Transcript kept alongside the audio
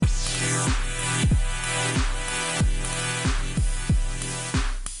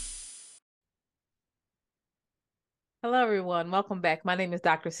Hello, everyone. Welcome back. My name is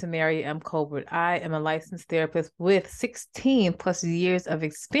Dr. Samaria M. Colbert. I am a licensed therapist with 16 plus years of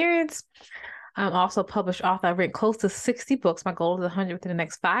experience. I'm also a published author. I've written close to 60 books. My goal is 100 within the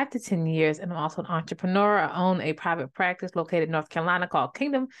next 5 to 10 years. And I'm also an entrepreneur. I own a private practice located in North Carolina called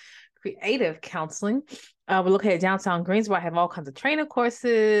Kingdom Creative Counseling. We're located downtown Greensboro. I have all kinds of training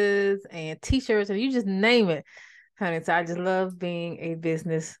courses and t-shirts, and you just name it, honey. So I just love being a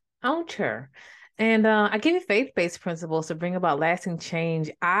business owner. And I give you faith-based principles to bring about lasting change.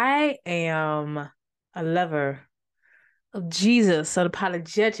 I am a lover of Jesus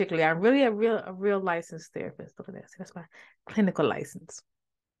unapologetically. I'm really a real licensed therapist. Look at that. See, that's my clinical license.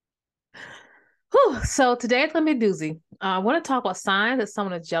 Whew. So today it's gonna be a doozy. I want to talk about signs that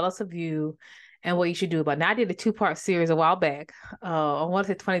someone is jealous of you and what you should do about it. Now, I did a two-part series a while back. I want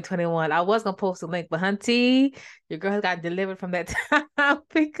to say 2021. I was gonna post a link, but hunty, your girl has got delivered from that time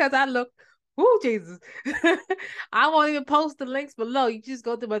because I look, oh Jesus. I won't even post the links below. You just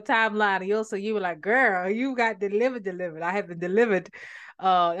go through my timeline and you were like, girl, you got delivered. I have been delivered.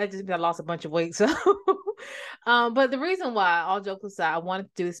 That just means I lost a bunch of weight. So but the reason why, all jokes aside, I wanted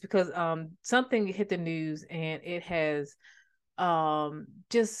to do this because something hit the news and it has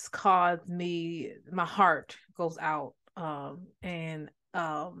just caused me, my heart goes out and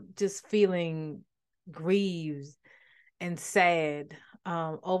just feeling grieved and sad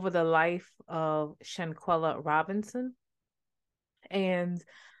over the life of Shanquella Robinson. And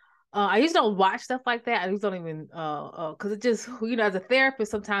I usually don't watch stuff like that. I usually don't even because it just, as a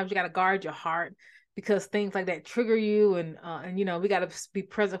therapist, sometimes you got to guard your heart because things like that trigger you, and we got to be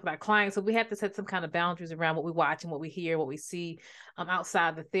present with our clients, so we have to set some kind of boundaries around what we watch and what we hear, what we see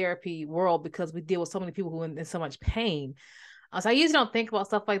outside the therapy world, because we deal with so many people who are in so much pain. So I usually don't think about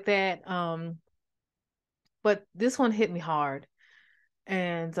stuff like that, but this one hit me hard,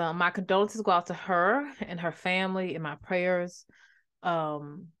 and my condolences go out to her and her family, and my prayers.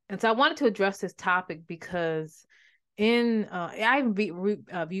 And so I wanted to address this topic because I even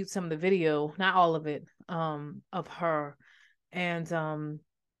viewed some of the video, not all of it, of her, and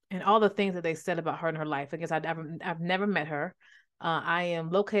all the things that they said about her and her life. I guess I've never met her. I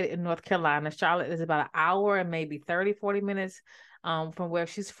am located in North Carolina. Charlotte is about an hour and maybe 30, 40 minutes from where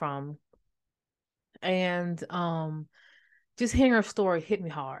she's from. And just hearing her story hit me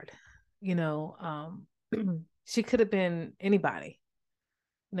hard. You know, she could have been anybody.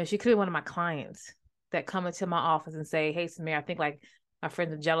 She could be one of my clients that come into my office and say, "Hey, Samir, I think like my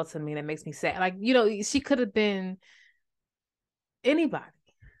friends are jealous of me. That makes me sad." Like, she could have been anybody,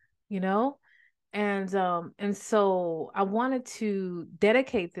 you know? And so I wanted to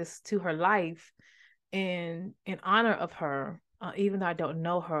dedicate this to her life in honor of her, even though I don't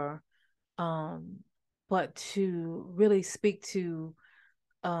know her, um, but to really speak to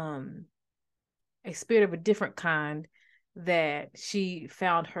um a spirit of a different kind that she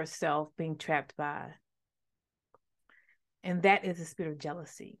found herself being trapped by. And that is the spirit of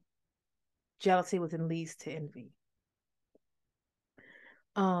jealousy. Jealousy within leads to envy.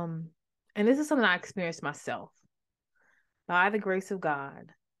 Um, and this is something I experienced myself. By the grace of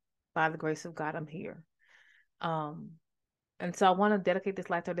God, by the grace of God, I'm here. Um, and so I want to dedicate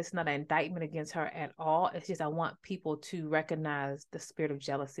this life to her. This is not an indictment against her at all. It's just I want people to recognize the spirit of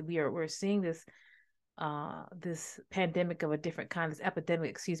jealousy. We're seeing this pandemic of a different kind, this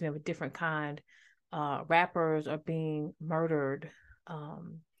epidemic, excuse me, of a different kind. Rappers are being murdered,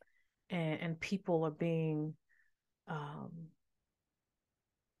 and people are being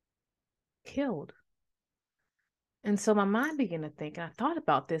killed. And so my mind began to think, and I thought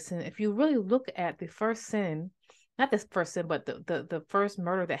about this. And if you really look at the first sin, not this first sin, but the first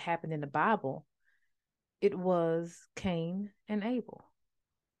murder that happened in the Bible, it was Cain and Abel.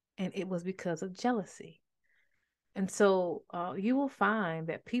 And it was because of jealousy. And so you will find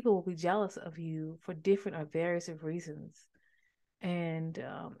that people will be jealous of you for different or various of reasons. And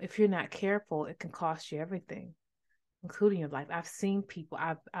if you're not careful, it can cost you everything, including your life. I've seen people,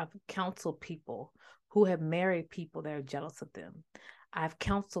 I've counseled people who have married people that are jealous of them. I've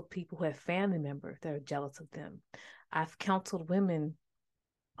counseled people who have family members that are jealous of them. I've counseled women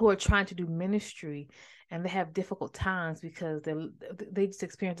who are trying to do ministry and they have difficult times because they just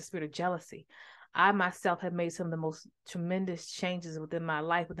experience the spirit of jealousy. I myself have made some of the most tremendous changes within my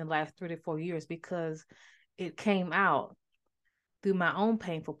life within the last 3 to 4 years because it came out through my own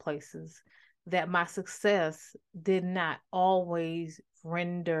painful places that my success did not always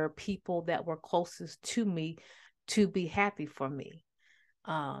render people that were closest to me to be happy for me.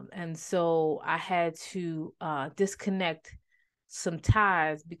 And so I had to disconnect some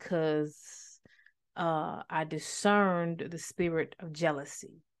ties because I discerned the spirit of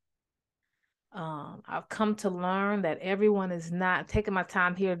jealousy. I've come to learn that everyone is not taking my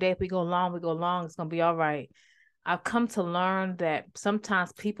time here today. If we go long, we go long. It's going to be all right. I've come to learn that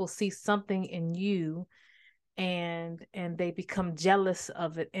sometimes people see something in you and they become jealous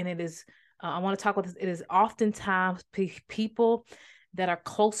of it. And it is, I want to talk about this. It is oftentimes people that are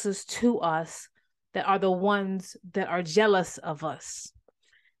closest to us that are the ones that are jealous of us.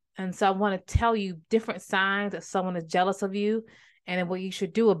 And so I want to tell you different signs that someone is jealous of you and what you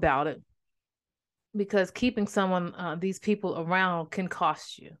should do about it. Because keeping these people around can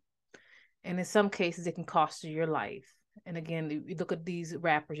cost you. And in some cases, it can cost you your life. And again, you look at these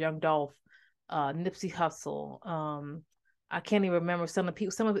rappers, Young Dolph, Nipsey Hussle. I can't even remember some of the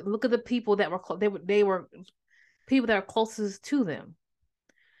people. Look at the people that were they were people that are closest to them.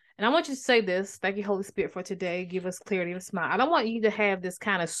 And I want you to say this. Thank you, Holy Spirit, for today. Give us clarity and smile. I don't want you to have this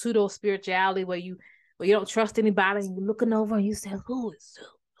kind of pseudo spirituality where you don't trust anybody and you're looking over and you say, "Who is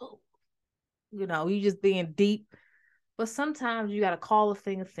who?" You know, you just being deep. But sometimes you got to call a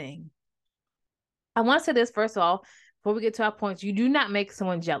thing a thing. I want to say this first of all, before we get to our points. You do not make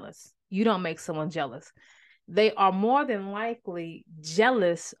someone jealous. You don't make someone jealous. They are more than likely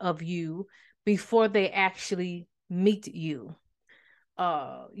jealous of you before they actually meet you.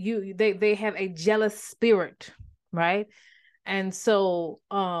 They have a jealous spirit, right? And so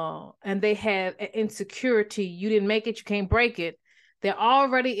and they have an insecurity. You didn't make it, you can't break it. They're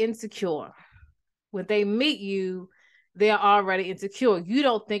already insecure. When they meet you, they're already insecure. You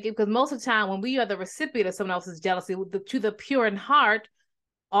don't think it, because most of the time when we are the recipient of someone else's jealousy, to the pure in heart,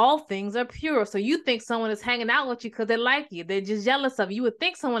 all things are pure. So you think someone is hanging out with you because they like you. They're just jealous of you. You would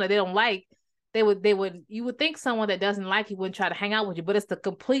think someone that they don't like, you would think someone that doesn't like you wouldn't try to hang out with you, but it's the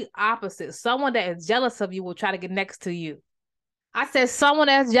complete opposite. Someone that is jealous of you will try to get next to you. I said someone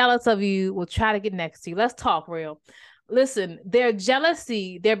that's jealous of you will try to get next to you. Let's talk real. Listen, their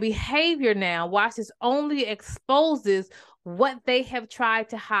jealousy, their behavior now, watch this, only exposes what they have tried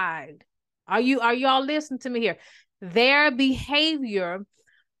to hide. Are y'all listening to me here? Their behavior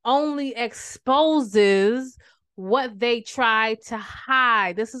only exposes what they try to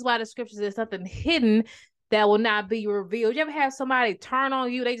hide. This is why the scripture says something hidden that will not be revealed. You ever have somebody turn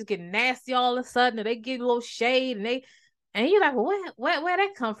on you, they just get nasty all of a sudden, or they get a little shade and you're like, well, where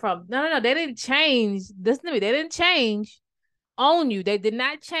that come from? No. They didn't change. Listen to me. They didn't change on you. They did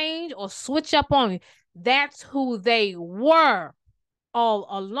not change or switch up on you. That's who they were all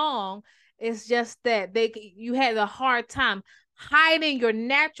along. It's just that you had a hard time hiding your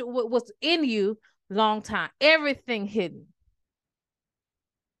natural, what was in you long time. Everything hidden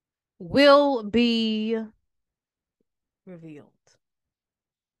will be revealed.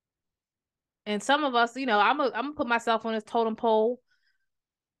 And some of us, I'm gonna put myself on this totem pole.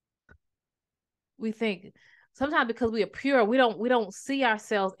 We think sometimes because we are pure, we don't see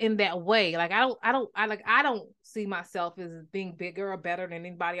ourselves in that way. Like I don't see myself as being bigger or better than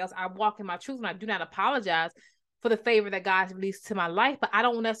anybody else. I walk in my truth and I do not apologize for the favor that God's released to my life, but I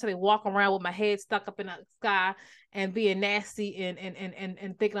don't necessarily walk around with my head stuck up in the sky and being nasty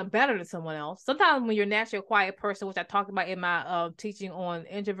and thinking I'm better than someone else. Sometimes when you're naturally a quiet person, which I talked about in my teaching on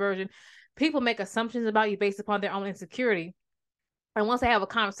introversion, people make assumptions about you based upon their own insecurity. And once they have a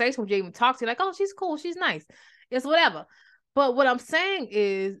conversation with you, even talk to you, like, oh, she's cool, she's nice. It's whatever. But what I'm saying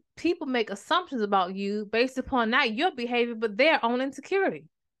is people make assumptions about you based upon not your behavior, but their own insecurity.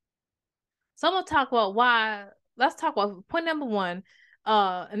 So I'm going to talk about why. Let's talk about point number one.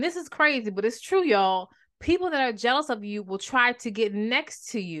 And this is crazy, but it's true, y'all. People that are jealous of you will try to get next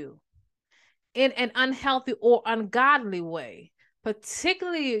to you in an unhealthy or ungodly way,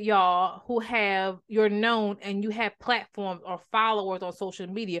 particularly y'all you're known and you have platforms or followers on social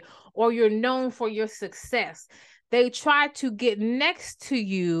media, or you're known for your success. They try to get next to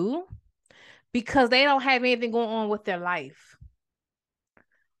you because they don't have anything going on with their life.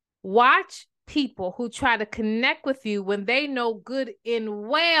 Watch people who try to connect with you when they know good and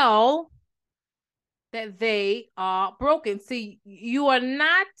well that they are broken. See, you are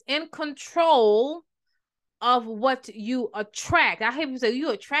not in control of what you attract. I hear you say you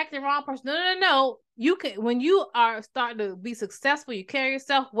attract the wrong person. No. You can, when you are starting to be successful, you carry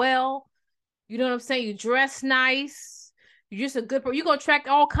yourself well. You know what I'm saying? You dress nice. You're just a good person. You're going to attract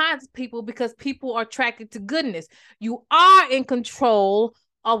all kinds of people because people are attracted to goodness. You are in control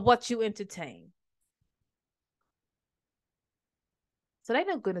of what you entertain. So they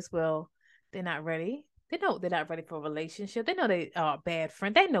know goodness well. They're not ready. They know they're not ready for a relationship. They know they are a bad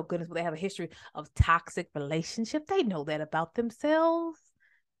friend. They know goodness well they have a history of toxic relationship. They know that about themselves.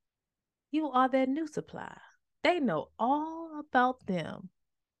 You are their new supply. They know all about them.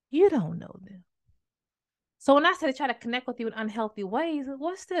 You don't know them. So when I say they try to connect with you in unhealthy ways,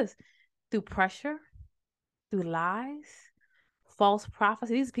 what's this? through pressure, through lies, false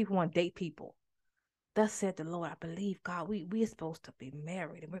prophecy. These people want to date people. Thus said the Lord, I believe, God, we are supposed to be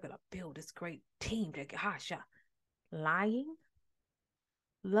married and we're going to build this great team. Lying,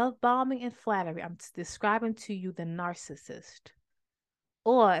 love bombing, and flattery. I'm describing to you the narcissist.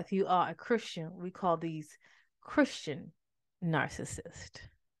 Or if you are a Christian, we call these Christian narcissists.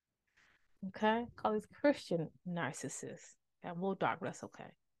 Okay? Call these Christian narcissists. I'm a little dark, but that's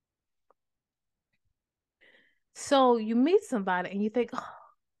okay. So you meet somebody and you think,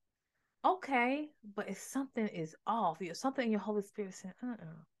 oh, okay, but if something is off, something in your Holy Spirit saying,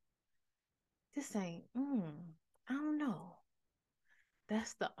 this ain't, I don't know.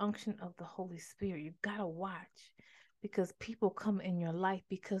 That's the unction of the Holy Spirit. You gotta watch, because people come in your life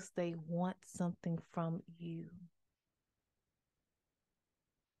because they want something from you.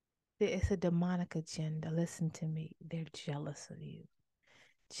 There is a demonic agenda. Listen to me. They're jealous of you.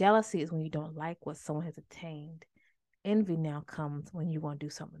 Jealousy is when you don't like what someone has attained. Envy now comes when you want to do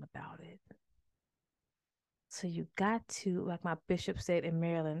something about it. So you got to, like my bishop said in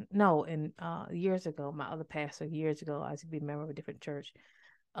Maryland, years ago, my other pastor years ago, I used to be a member of a different church.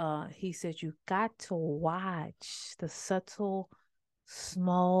 He said, you got to watch the subtle,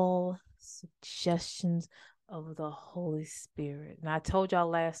 small suggestions of the Holy Spirit. And I told y'all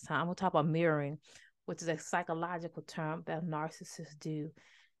last time, I'm going to talk about mirroring, which is a psychological term that narcissists do.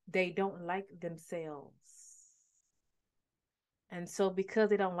 They don't like themselves. And so because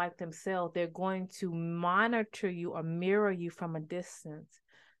they don't like themselves, they're going to monitor you or mirror you from a distance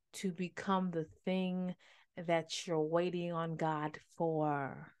to become the thing that you're waiting on God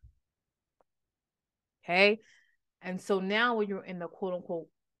for. Okay? And so now when you're in the quote unquote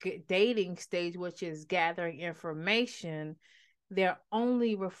dating stage, which is gathering information, they're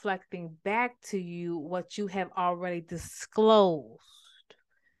only reflecting back to you what you have already disclosed.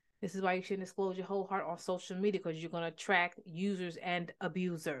 This is why you shouldn't disclose your whole heart on social media, because you're going to attract users and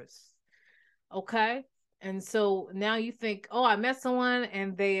abusers. Okay? And so now you think, oh, I met someone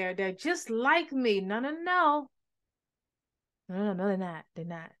and they're just like me. No, they're not. They're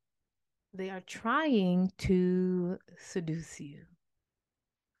not. They are trying to seduce you.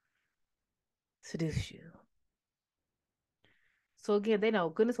 Seduce you. So again, they know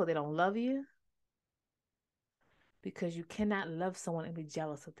goodness well they don't love you, because you cannot love someone and be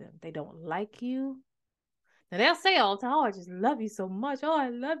jealous of them. They don't like you. Now they'll say all the time, oh, I just love you so much. Oh, I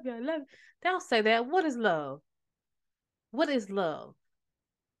love you. I love you. They'll say that. What is love? What is love?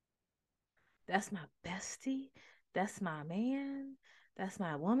 That's my bestie. That's my man. That's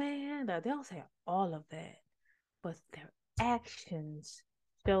my woman. They'll say all of that. But their actions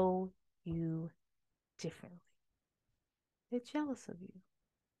show you differently. They're jealous of you.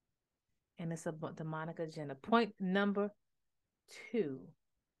 And it's a demonic agenda. Point number 2.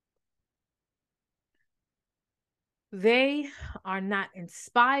 They are not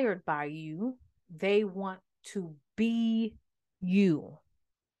inspired by you. They want to be you.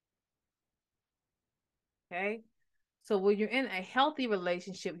 Okay? So when you're in a healthy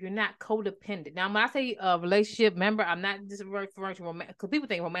relationship, you're not codependent. Now, when I say a relationship, remember, I'm not just referring to romantic, because people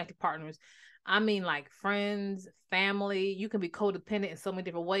think romantic partners. I mean like friends, family. You can be codependent in so many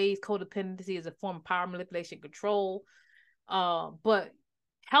different ways. Codependency is a form of power manipulation, control. But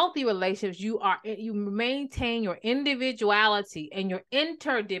healthy relationships, you maintain your individuality and you're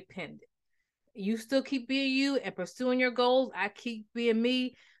interdependent. You still keep being you and pursuing your goals. I keep being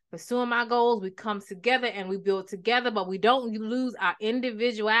me, pursuing my goals. We come together and we build together, but we don't lose our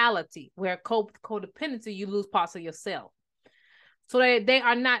individuality. Where codependency, you lose parts of yourself. So they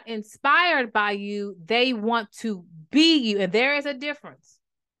are not inspired by you. They want to be you. And there is a difference.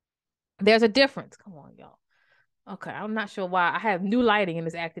 There's a difference. Come on, y'all. Okay, I'm not sure why. I have new lighting and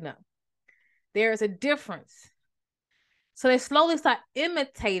it's acting up. There is a difference. So they slowly start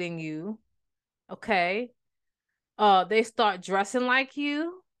imitating you. Okay. They start dressing like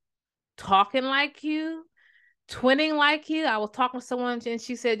you, talking like you, twinning like you. I was talking to someone and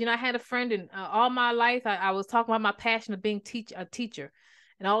she said, I had a friend, and all my life I was talking about my passion of being a teacher.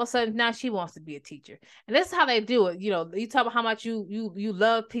 And all of a sudden now she wants to be a teacher. And this is how they do it. You talk about how much you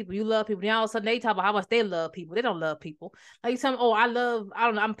love people, And all of a sudden they talk about how much they love people. They don't love people. Like you tell them, oh,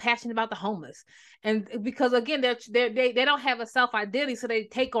 I'm passionate about the homeless. And because again, they don't have a self-identity, so they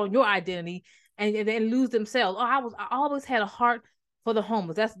take on your identity and then lose themselves. Oh, I always had a heart for the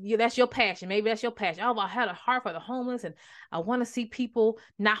homeless. That's your passion. Maybe that's your passion. Oh, I had a heart for the homeless, and I want to see people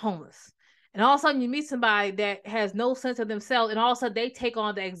not homeless. And all of a sudden you meet somebody that has no sense of themselves, and all of a sudden they take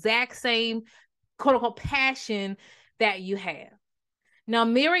on the exact same quote unquote passion that you have. Now,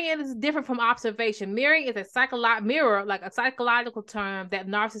 mirroring is different from observation. Mirroring is a psychological term that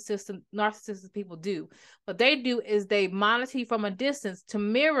narcissistic people do. What they do is they monitor you from a distance to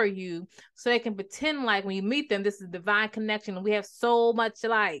mirror you, so they can pretend like when you meet them, this is a divine connection and we have so much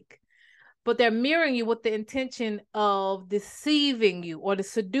alike. But they're mirroring you with the intention of deceiving you or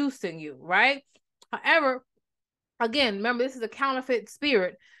seducing you, right? However, again, remember, this is a counterfeit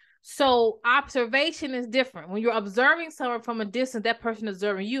spirit. So observation is different. When you're observing someone from a distance, that person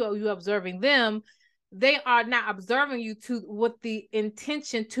observing you or you observing them, they are not observing you with the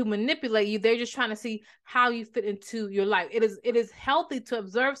intention to manipulate you. They're just trying to see how you fit into your life. It is healthy to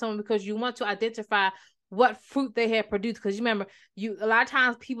observe someone because you want to identify what fruit they have produced. Because you remember, a lot of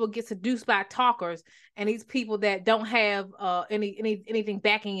times people get seduced by talkers and these people that don't have anything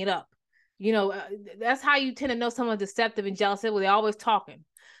backing it up. That's how you tend to know someone's deceptive and jealous. Well, they're always talking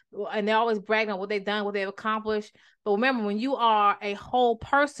and they're always bragging on what they've done, what they've accomplished. But remember, when you are a whole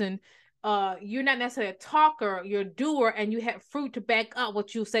person, you're not necessarily a talker, you're a doer, and you have fruit to back up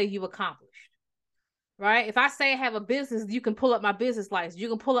what you say you've accomplished. Right? If I say I have a business, you can pull up my business license. You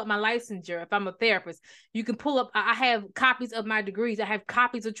can pull up my licensure. If I'm a therapist, you can pull up, I have copies of my degrees. I have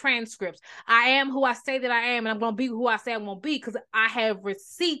copies of transcripts. I am who I say that I am, and I'm going to be who I say I'm going to be because I have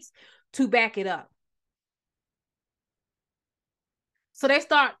receipts to back it up. So they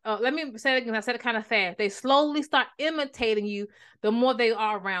start, let me say it again, I said it kind of fast. They slowly start imitating you the more they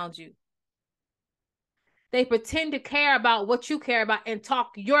are around you. They pretend to care about what you care about and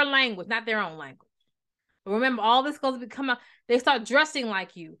talk your language, not their own language. But remember, all this goes to become they start dressing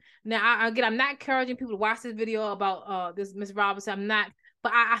like you. Now, I'm not encouraging people to watch this video about this Miss Robinson. I'm not,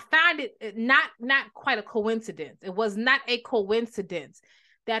 but I find it not quite a coincidence. It was not a coincidence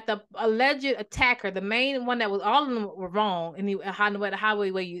that the alleged attacker, the main one that was, all of them were wrong in the highway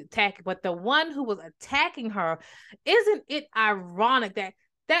where you attack, but the one who was attacking her, isn't it ironic that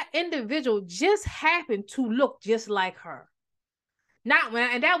that individual just happened to look just like her?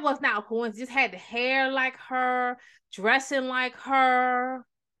 And that was not a coincidence. Just had the hair like her, dressing like her.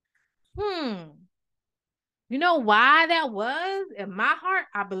 You know why that was? In my heart,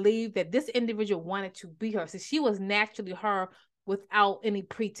 I believe that this individual wanted to be her. So she was naturally her without any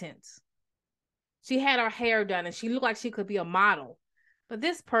pretense. She had her hair done and she looked like she could be a model. But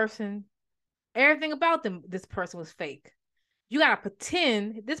this person, everything about this person was fake. You got to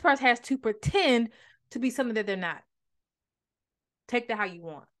pretend. This person has to pretend to be something that they're not. Take that how you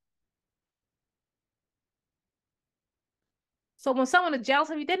want. So when someone is jealous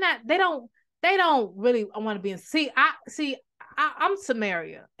of you, they don't really want to be in. I'm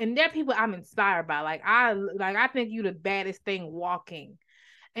Samaria, and there are people I'm inspired by. I think you the baddest thing walking.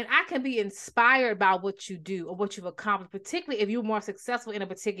 And I can be inspired by what you do or what you've accomplished, particularly if you're more successful in a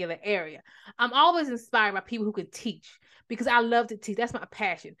particular area. I'm always inspired by people who can teach because I love to teach. That's my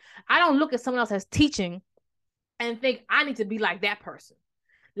passion. I don't look at someone else as teaching and think I need to be like that person.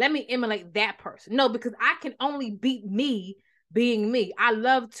 Let me emulate that person. No, because I can only beat me being me. I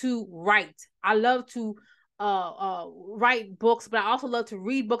love to write. I love to write books, but I also love to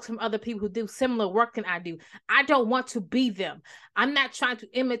read books from other people who do similar work than I do. I don't want to be them. I'm not trying to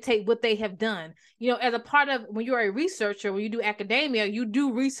imitate what they have done. As a part of when you're a researcher, when you do academia, you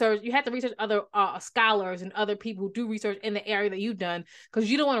do research. You have to research other scholars and other people who do research in the area that you've done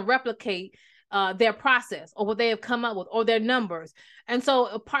because you don't want to replicate their process or what they have come up with or their numbers. And so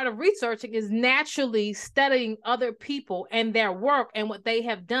a part of researching is naturally studying other people and their work and what they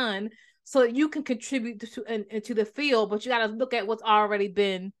have done so that you can contribute into the field, but you got to look at what's already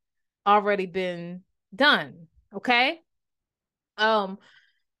been done. Okay. And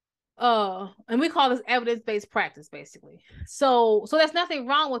we call this evidence-based practice, basically. So there's nothing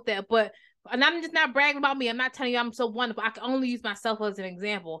wrong with that, and I'm just not bragging about me. I'm not telling you I'm so wonderful. I can only use myself as an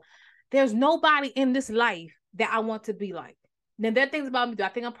example. There's nobody in this life that I want to be like. Then there are things about me. Do I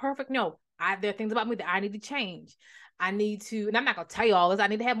think I'm perfect? No. There are things about me that I need to change. I need to, and I'm not going to tell you all this. I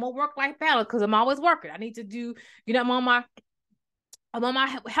need to have more work-life balance because I'm always working. I need to do, I'm on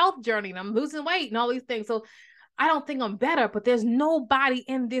my health journey and I'm losing weight and all these things. So I don't think I'm better, but there's nobody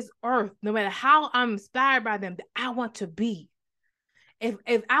in this earth, no matter how I'm inspired by them, that I want to be.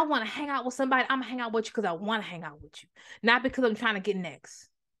 If I want to hang out with somebody, I'm going to hang out with you because I want to hang out with you, not because I'm trying to get next.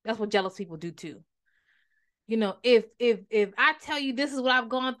 That's what jealous people do too. If I tell you this is what I've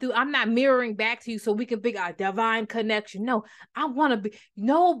gone through, I'm not mirroring back to you so we can be a divine connection. No, I want to be.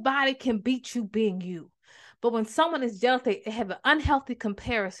 Nobody can beat you being you. But when someone is jealous, they have an unhealthy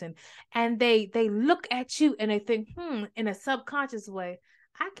comparison, and they look at you and they think, in a subconscious way,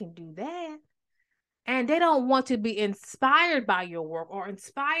 I can do that. And they don't want to be inspired by your work or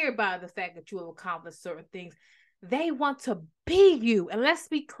inspired by the fact that you have accomplished certain things. They want to be you. And let's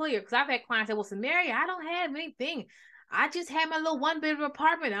be clear, because I've had clients say, well, Samaria, I don't have anything. I just have my little one-bedroom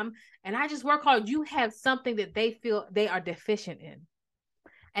apartment. And I just work hard. You have something that they feel they are deficient in.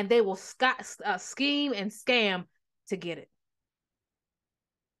 And they will scheme and scam to get it.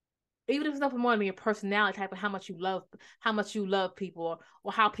 Even if it's nothing more than your personality type of how much you love people,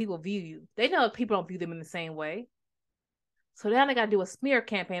 or how people view you. They know that people don't view them in the same way. So now they got to do a smear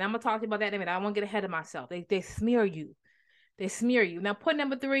campaign. I'm going to talk to you about that in a minute. I won't get ahead of myself. They smear you. They smear you. Now, point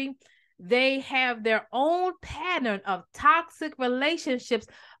number 3, they have their own pattern of toxic relationships,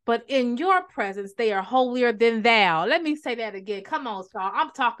 but in your presence, they are holier than thou. Let me say that again. Come on, y'all.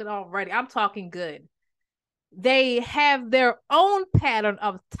 I'm talking already. I'm talking good. They have their own pattern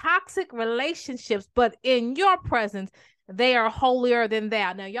of toxic relationships, but in your presence, they are holier than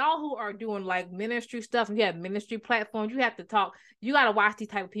thou. Now, y'all who are doing like ministry stuff, and you have ministry platforms, you have to talk. You got to watch these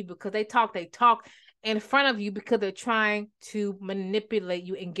type of people, because they talk in front of you because they're trying to manipulate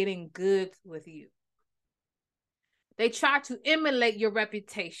you and getting goods with you. They try to emulate your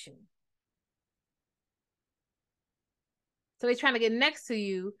reputation. So they're trying to get next to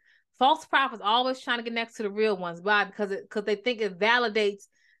you. False prophets always trying to get next to the real ones. Why? Because they think it validates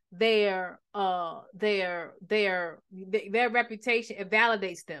their reputation. It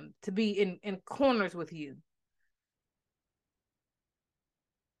validates them to be in corners with you.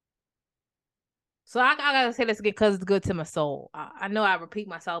 So I gotta say this again because it's good to my soul. I know I repeat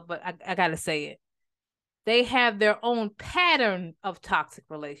myself, but I gotta say it. They have their own pattern of toxic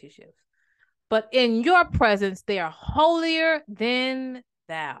relationships, but in your presence, they are holier than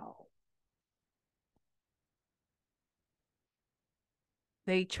thou.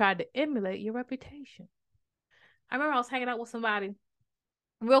 They tried to emulate your reputation. I remember I was hanging out with somebody,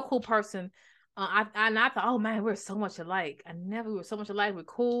 real cool person. I thought, oh man, we're so much alike. We were so much alike. We're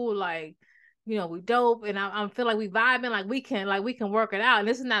cool, like, we dope, and I feel like we vibing, like we can work it out. And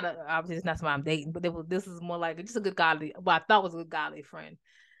this is not obviously it's not somebody I'm dating, but this is more like just a good godly, what I thought was a good godly friend.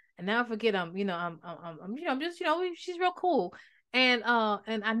 And now I forget, I'm just, she's real cool, and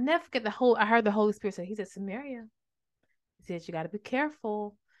I never forget I heard the Holy Spirit say, he said, Samaria, he said, you got to be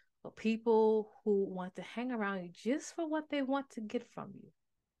careful of people who want to hang around you just for what they want to get from you.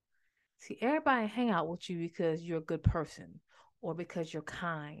 See, everybody hang out with you because you're a good person, or because you're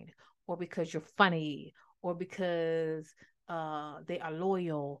kind, or because you're funny, or because they are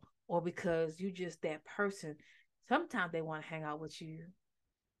loyal, or because you just that person. Sometimes they want to hang out with you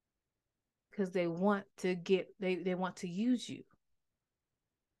because they want to they want to use you.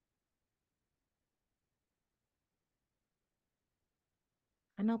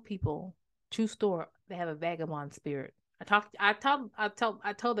 I know people, true story, they have a vagabond spirit. I told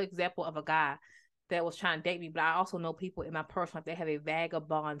the example of a guy that was trying to date me, but I also know people in my personal life, they have a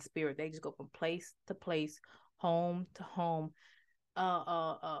vagabond spirit. They just go from place to place, home to home,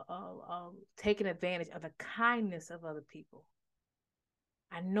 taking advantage of the kindness of other people.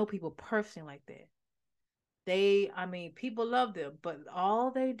 I know people personally like that. People love them, but all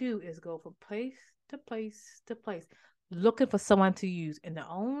they do is go from place to place to place, looking for someone to use. And the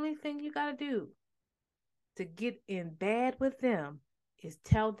only thing you got to do to get in bad with them is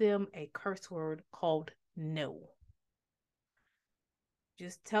tell them a curse word called no.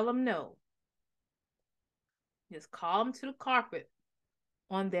 Just tell them no. Just call them to the carpet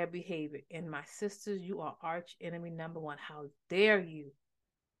on their behavior. And my sisters, you are arch enemy number 1. How dare you?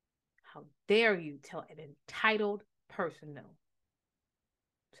 How dare you tell an entitled person no?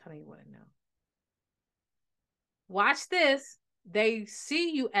 Tell me what I know. Watch this. They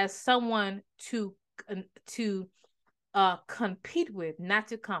see you as someone to compete with, not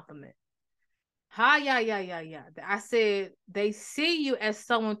to compliment. Yeah. I said they see you as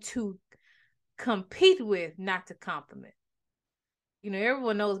someone to compete with, not to compliment.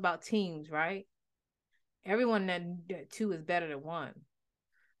 Everyone knows about teams, right? Everyone that 2 is better than 1.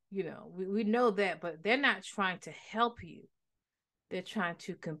 We know that, but they're not trying to help you. They're trying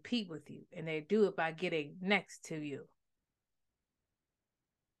to compete with you, and they do it by getting next to you.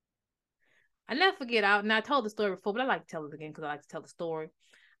 I never forget, and I told the story before, but I like to tell it again because I like to tell the story.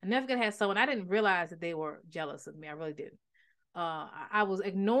 I never forget I had someone, I didn't realize that they were jealous of me. I really didn't. I was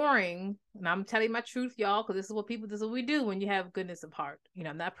ignoring, and I'm telling you my truth, y'all, because this is what we do when you have goodness of heart.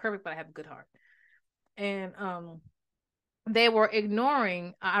 I'm not perfect, but I have a good heart. And they were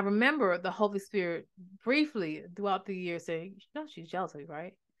ignoring. I remember the Holy Spirit briefly throughout the year saying, she's jealous of you,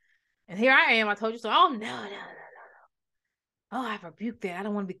 right? And here I am. I told you so. Oh, no. oh, I rebuke that. I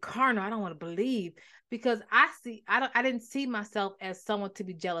don't want to be carnal. I don't want to believe because I didn't see myself as someone to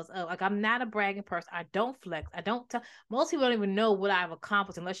be jealous of. Like, I'm not a bragging person. I don't flex. I don't tell. Most people don't even know what I've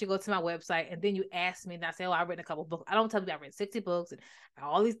accomplished unless you go to my website and then you ask me and I say, oh, I've written a couple books. I don't tell you I've written 60 books and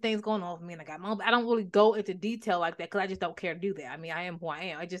all these things going on with me. And I don't really go into detail like that because I just don't care to do that. I mean, I am who I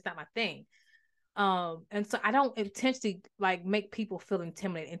am. It's just not my thing. And so I don't intentionally like make people feel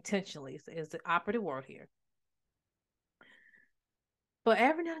intimidated intentionally is the operative word here. But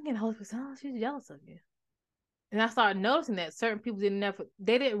every now and again, the Holy Spirit says, oh, she's jealous of you. And I started noticing that certain people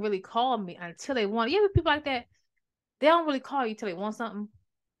they didn't really call me until they wanted. You have people like that, they don't really call you until they want something.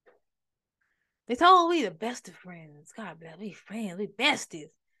 They say, oh, we the best of friends. God bless, we friends, we besties.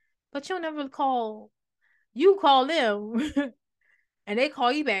 But you'll never call, you call them and they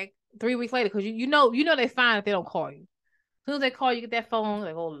call you back 3 weeks later because you know they fine if they don't call you. As soon as they call you, get that phone,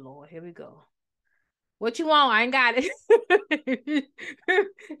 like, oh Lord, here we go. What you want? I ain't got it.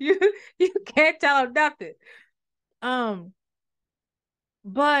 you you can't tell them nothing.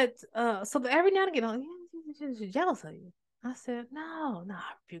 But so every now and again, oh, she's jealous of you. I said, no, I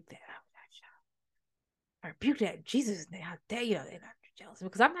rebuke that. I rebuke that in Jesus' name. How dare you? They're not jealous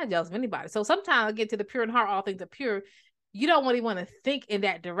because I'm not jealous of anybody. So sometimes I get to the pure in heart, all things are pure. You don't really want to think in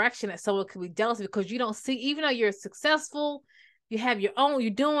that direction that someone could be jealous because you don't see, even though you're successful, you have your own,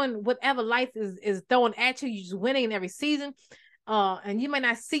 you're doing whatever life is throwing at you, you're just winning in every season. And you may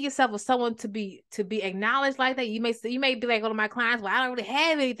not see yourself as someone to be acknowledged like that. You may be like one of my clients, well, I don't really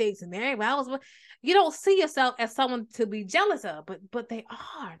have anything to marry. Well, you don't see yourself as someone to be jealous of, but they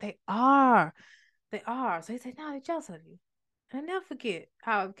are. So he said, no, they're jealous of you. And I never forget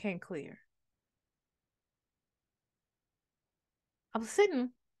how it became clear. I was sitting,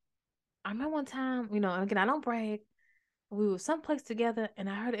 I remember one time, and again, I don't brag. We were someplace together and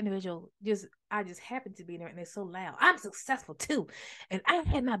I heard an individual I just happened to be there and they're so loud. I'm successful too. And I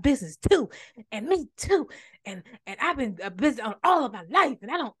had my business too. And me too. And I've been a business on all of my life. And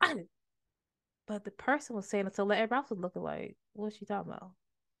I don't. But the person was saying it so everybody else was looking like, what's she talking about?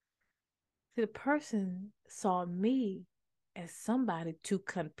 See, the person saw me as somebody to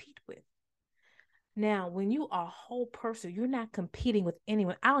compete with. Now, when you are a whole person, you're not competing with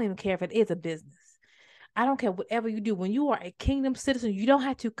anyone. I don't even care if it is a business. I don't care whatever you do. When you are a kingdom citizen, you don't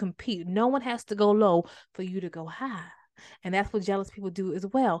have to compete. No one has to go low for you to go high. And that's what jealous people do as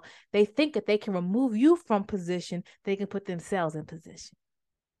well. They think that they can remove you from position, they can put themselves in position.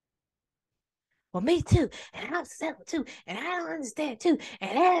 Well, me too, and I'm successful too, and I don't understand too,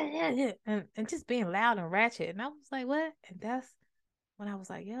 and just being loud and ratchet. And I was like, what? And that's when I was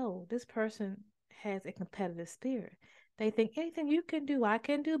like, yo, this person has a competitive spirit. They think anything you can do, I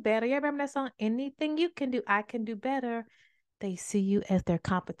can do better. You remember that song? Anything you can do, I can do better. They see you as their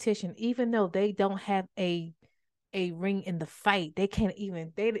competition, even though they don't have a ring in the fight. They can't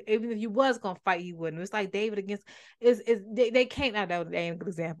even even if you was gonna fight, you wouldn't. It's like David against is they can't. I know they ain't a good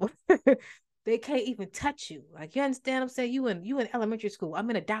example. They can't even touch you. Like, you understand what I'm saying? You in elementary school. I'm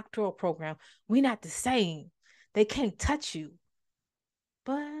in a doctoral program. We're not the same. They can't touch you,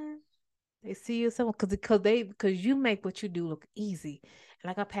 but they see you someone because you make what you do look easy. And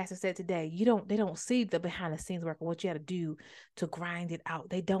like our pastor said today, they don't see the behind the scenes work of what you had to do to grind it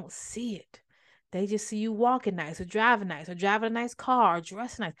out. They don't see it. They just see you walking nice or driving a nice car or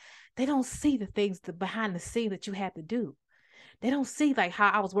dressing nice. They don't see the things behind the scenes that you have to do. They don't see like how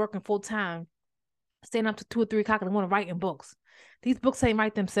I was working full time, staying up to 2 or 3 o'clock in the morning writing books. These books ain't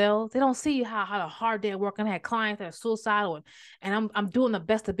write themselves. They don't see how the hard day of working. I had clients that are suicidal, and I'm doing the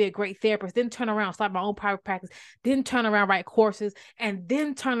best to be a great therapist. Then turn around, start my own private practice. Then turn around, write courses, and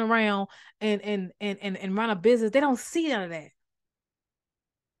then turn around and run a business. They don't see none of that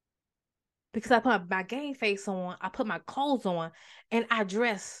because I put my game face on, I put my clothes on, and I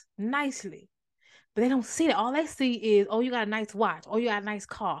dress nicely. But they don't see that. All they see is, oh, you got a nice watch, or you got a nice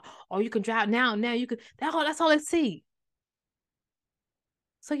car, or you can drive now. Now you can. That's all they see.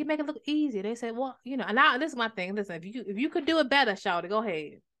 So you make it look easy. They say, well, and now this is my thing. Listen, if you could do it better, Shawty, go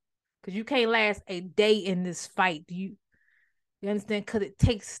ahead. Because you can't last a day in this fight. You understand? Because it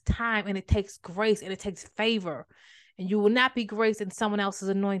takes time and it takes grace and it takes favor. And you will not be graced in someone else's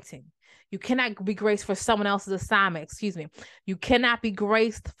anointing. You cannot be graced for someone else's assignment. Excuse me. You cannot be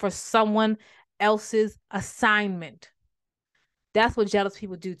graced for someone else's assignment. That's what jealous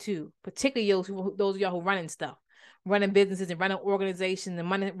people do too, particularly those of y'all who running stuff, running businesses and running organizations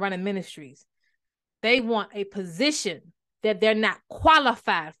and running ministries. They want a position that they're not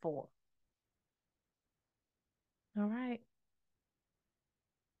qualified for. All right.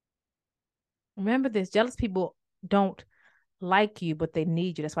 Remember this, jealous people don't like you, but they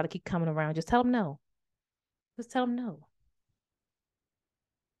need you. That's why they keep coming around. Just tell them no. Just tell them no.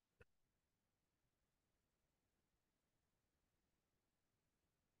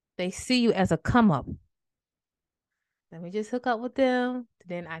 They see you as a come up. Let me just hook up with them.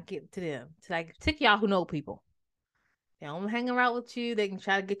 Then I get to them. So like, take y'all who know people. They don't hang around with you. They can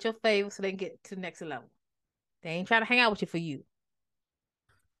try to get your favor so they can get to the next level. They ain't trying to hang out with you for you.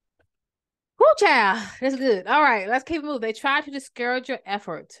 Whoo, child. That's good. All right, let's keep moving. They try to discourage your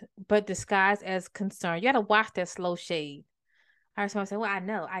effort, but disguised as concern. You got to watch that slow shade. I heard someone say, well, I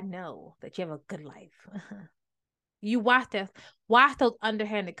know that you have a good life. You watch those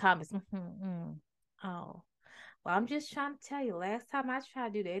underhanded comments. Oh, well, I'm just trying to tell you, last time I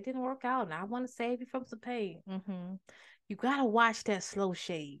tried to do that, it didn't work out, and I want to save you from some pain. You got to watch that slow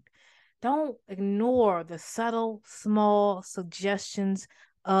shade. Don't ignore the subtle, small suggestions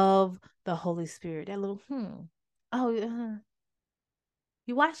of the Holy Spirit. That little, oh,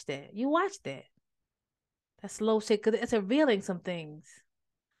 you watch that. You watch that. That slow shade, because it's revealing some things.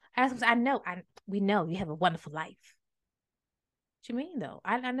 We know you have a wonderful life. What you mean, though?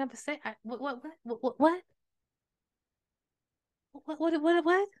 I never said, what? What?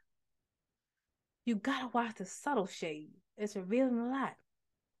 You gotta watch the subtle shade. It's revealing a lot.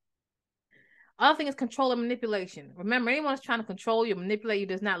 Other thing is control and manipulation. Remember, anyone who's trying to control you, manipulate you,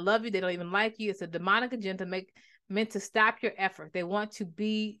 does not love you. They don't even like you. It's a demonic agenda meant to stop your effort. They want you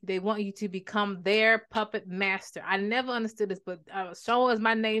to become their puppet master. I never understood this, but so as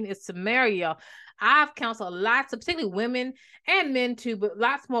my name is Samaria, I've counseled lots of, particularly women and men too, but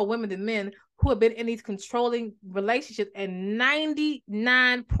lots more women than men who have been in these controlling relationships, and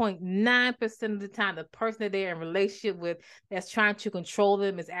 99.9% of the time, the person that they're in relationship with that's trying to control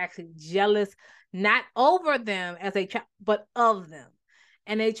them is actually jealous, not over them as they try, but of them.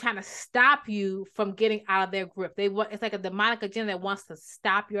 And they trying to stop you from getting out of their grip. It's like a demonic agenda that wants to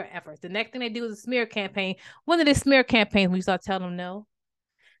stop your efforts. The next thing they do is a smear campaign. When did they smear campaigns when you start telling them no?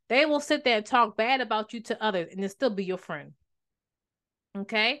 They will sit there and talk bad about you to others and then still be your friend.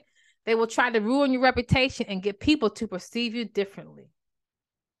 Okay? They will try to ruin your reputation and get people to perceive you differently.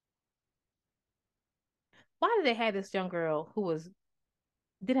 Why did they have this young girl who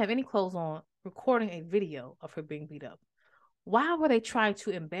didn't have any clothes on recording a video of her being beat up? Why were they trying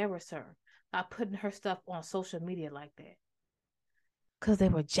to embarrass her by putting her stuff on social media like that? Because they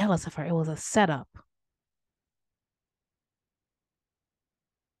were jealous of her. It was a setup.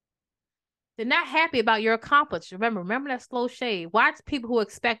 They're not happy about your accomplishments. Remember that slow shade. Watch people who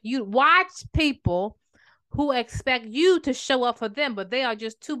expect you to show up for them, but they are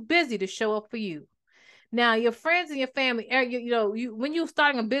just too busy to show up for you. Now, your friends and your family, when you're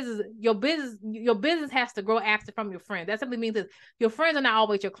starting a business, your business has to grow after from your friends. That simply means that your friends are not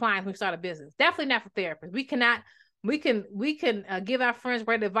always your clients when you start a business. Definitely not for therapists. We can give our friends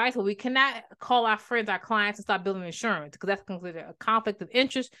great advice, but we cannot call our friends our clients and start building insurance, because that's considered a conflict of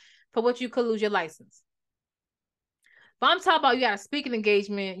interest for which you could lose your license. But I'm talking about, you got a speaking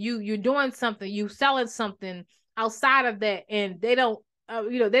engagement, you're doing something, you selling something outside of that, and they don't,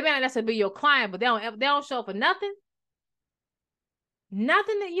 they may not necessarily be your client, but they don't show up for nothing.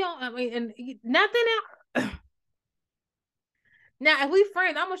 Nothing that you don't, and nothing else. Now, if we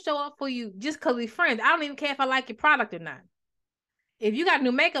friends, I'm gonna show up for you just because we friends. I don't even care if I like your product or not. If you got a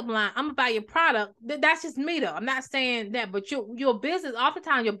new makeup line, I'm gonna buy your product. That's just me, though. I'm not saying that, but your business,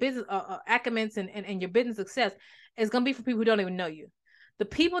 oftentimes your business acumen and your business success is gonna be for people who don't even know you. The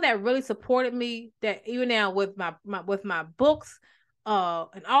people that really supported me, that even now with my books,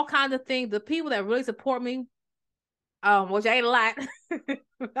 and all kinds of things, the people that really support me, which ain't a lot.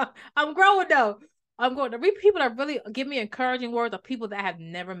 I'm growing though. I'm going to read people that really give me encouraging words are people that I have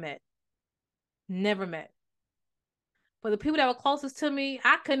never met. Never met. But the people that were closest to me,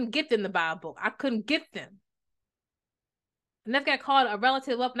 I couldn't get them to buy a book. I couldn't get them. I never got called a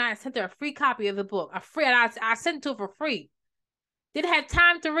relative up and I sent her a free copy of the book. I sent it to her for free. Didn't have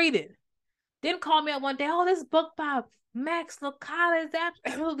time to read it. Didn't call me up one day, oh, this book by Max Lucado is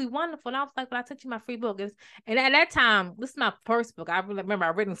absolutely wonderful. And I was like, but I sent you my free book. And at that time, this is my first book. I remember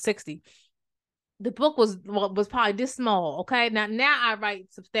I've written 60. The book was probably this small. Okay. Now I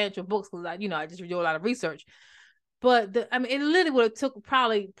write substantial books because I just do a lot of research. But it literally would have took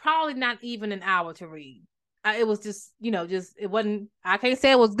probably not even an hour to read. It was just, it wasn't, I can't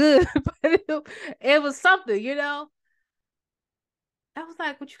say it was good, but it was something, I was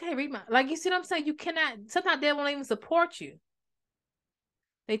like, but you can't read you see what I'm saying? You cannot, sometimes they won't even support you.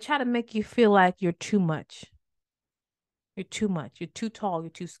 They try to make you feel like you're too much. You're too much. You're too tall.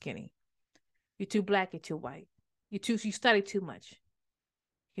 You're too skinny. You're too black. You're too white. You study too much.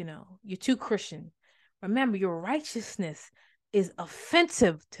 You're too Christian. Remember, your righteousness is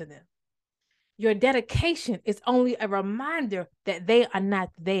offensive to them. Your dedication is only a reminder that they are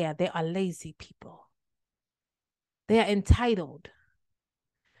not there. They are lazy people. They are entitled.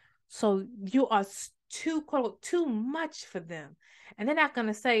 So you are too, quote unquote, too much for them. And they're not going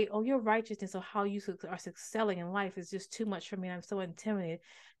to say, oh, your righteousness or how you are excelling in life is just too much for me. I'm so intimidated.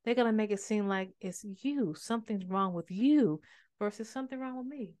 They're going to make it seem like it's you. Something's wrong with you versus something wrong with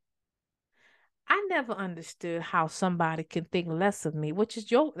me. I never understood how somebody can think less of me, which is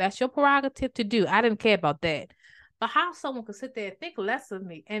that's your prerogative to do. I didn't care about that. But how someone could sit there and think less of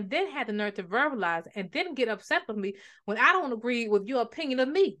me and then have the nerve to verbalize and then get upset with me when I don't agree with your opinion of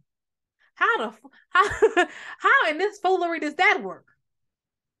me. How how in this foolery does that work?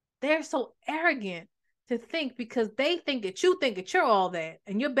 They're so arrogant to think because they think that you're all that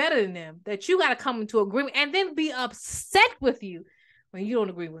and you're better than them, that you got to come into agreement and then be upset with you when you don't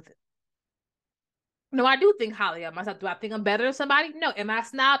agree with it. No, I do think highly of myself. Do I think I'm better than somebody? No. Am I a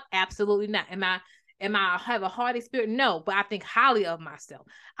snob? Absolutely not. Am I have a haughty spirit? No, but I think highly of myself.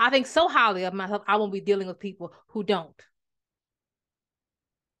 I think so highly of myself, I won't be dealing with people who don't.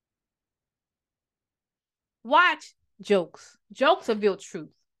 Watch jokes. Jokes reveal truth.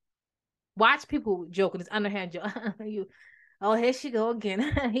 Watch people joking. It's underhand joke. Oh, here she go again.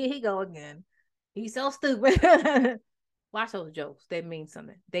 Here he go again. He's so stupid. Watch those jokes. They mean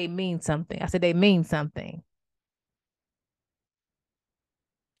something. They mean something. I said they mean something.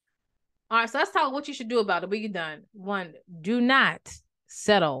 All right, so let's talk what you should do about it. We're done. One, do not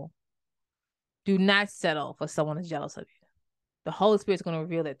settle. Do not settle for someone who's jealous of you. The Holy Spirit's going to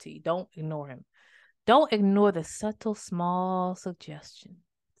reveal that to you. Don't ignore him. Don't ignore the subtle, small suggestions.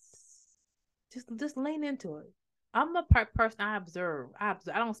 Just lean into it. I'm a person. I observe. I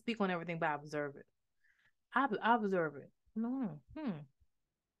don't speak on everything, but I observe it. I observe it.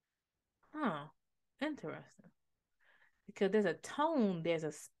 Huh. Interesting. Because there's a tone, there's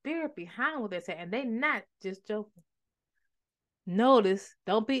a spirit behind what they're saying, and they're not just joking. Notice,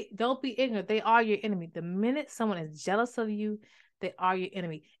 don't be ignorant. They are your enemy. The minute someone is jealous of you, they are your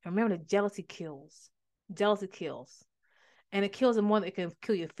enemy. And remember that jealousy kills. Jealousy kills. And it kills them more than it can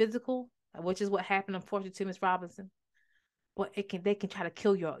kill your physical, which is what happened, unfortunately, to Miss Robinson. But they can try to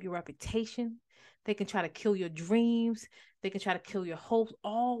kill your reputation. They can try to kill your dreams. They can try to kill your hopes,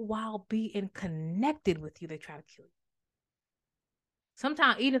 all while being connected with you. They try to kill you.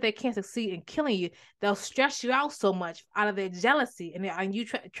 Sometimes, even if they can't succeed in killing you, they'll stress you out so much out of their jealousy, and you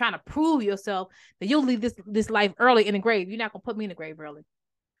trying to prove yourself that you'll leave this life early in the grave. You're not gonna put me in the grave early.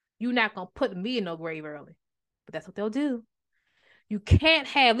 You're not gonna put me in no grave early. But that's what they'll do. You can't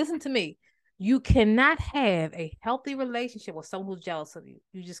have. Listen to me. You cannot have a healthy relationship with someone who's jealous of you.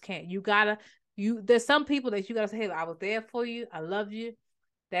 You just can't. You gotta. There's some people that you gotta say, "Hey, I was there for you. I love you.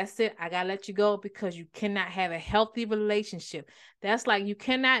 That's it. I gotta let you go," because you cannot have a healthy relationship. That's like you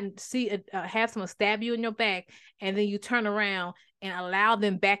cannot have someone stab you in your back and then you turn around and allow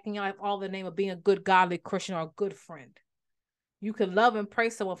them back in your life all in the name of being a good godly Christian or a good friend. You can love and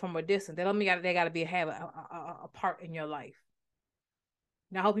praise someone from a distance. That don't mean they gotta have a part in your life.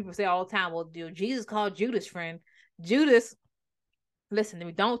 Now, I hope people say all the time, "Well, dude, Jesus called Judas friend." Judas, listen to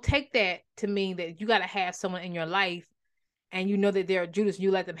me. Don't take that to mean that you gotta have someone in your life and you know that they're Judas, and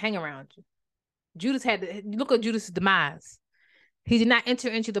you let them hang around you. Judas look at Judas' demise. He did not enter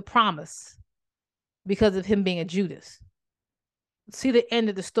into the promise because of him being a Judas. See the end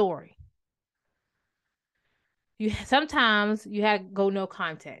of the story. Sometimes you had to go no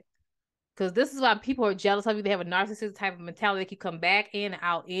contact. Because this is why people are jealous of you. They have a narcissistic type of mentality. They can come back in and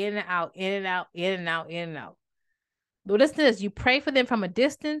out, in and out, in and out, in and out, in and out. But listen to this. You pray for them from a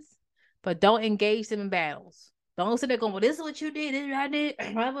distance, but don't engage them in battles. Don't sit there going, "Well, this is what you did. This is what I did."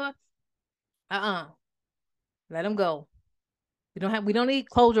 Let them go. We don't need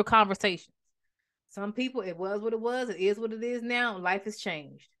closure conversations. Some people, it was what it was. It is what it is now. Life has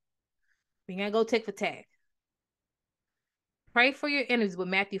changed. We ain't gotta go tick for tack. Pray for your enemies with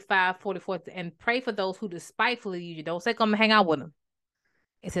Matthew 5:44, and pray for those who despitefully use you. Don't say come hang out with them.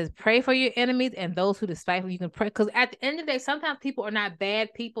 It says pray for your enemies and those who despitefully you can pray. Because at the end of the day, sometimes people are not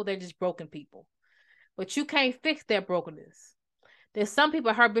bad people. They're just broken people. But you can't fix their brokenness. There's some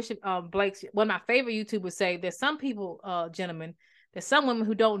people, I heard Bishop Blake, one of my favorite YouTubers, say there's some people, gentlemen, there's some women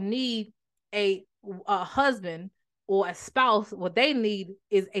who don't need a husband or a spouse. What they need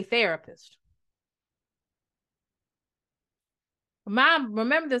is a therapist.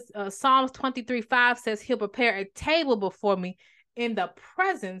 Remember this, Psalms 23:5 says he'll prepare a table before me in the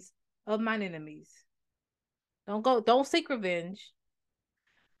presence of mine enemies. Don't seek revenge.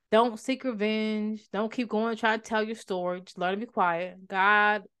 Don't seek revenge. Don't keep going try to tell your story. Just learn to be quiet.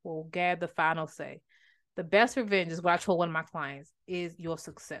 God will get the final say. The best revenge is what I told one of my clients is your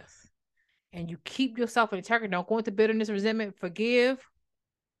success. And you keep yourself in integrity. Don't go into bitterness, resentment, forgive,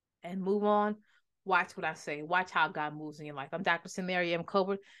 and move on watch what I say. Watch how God moves in your life. I'm Dr. Samaria M.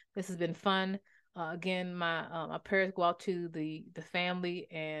 Colbert. This has been fun. Again, my prayers go out to the family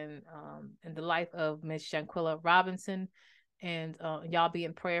and the life of Miss Shanquilla Robinson, and y'all be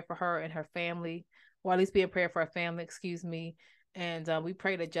in prayer for her and her family, or at least be in prayer for her family. Excuse me. And we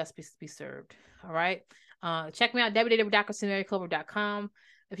pray that justice be served. All right. Check me out, www.drsamariacolbert.com.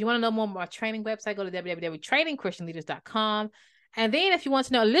 If you want to know more about my training website, go to www.trainingchristianleaders.com. And then if you want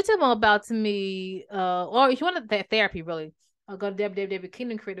to know a little more about me, or if you want that therapy, really, go to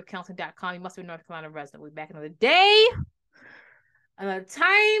www.kingdomcreativecounseling.com. You must be a North Carolina resident. We'll be back another day, another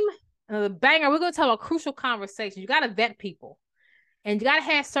time, another banger. We're going to talk about crucial conversations. You got to vet people, and you got to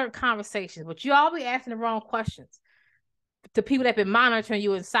have certain conversations, but you all be asking the wrong questions to people that have been monitoring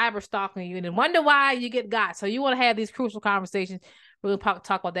you and cyber stalking you and wonder why you get got. So you want to have these crucial conversations. We're going to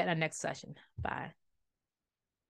talk about that in our next session. Bye.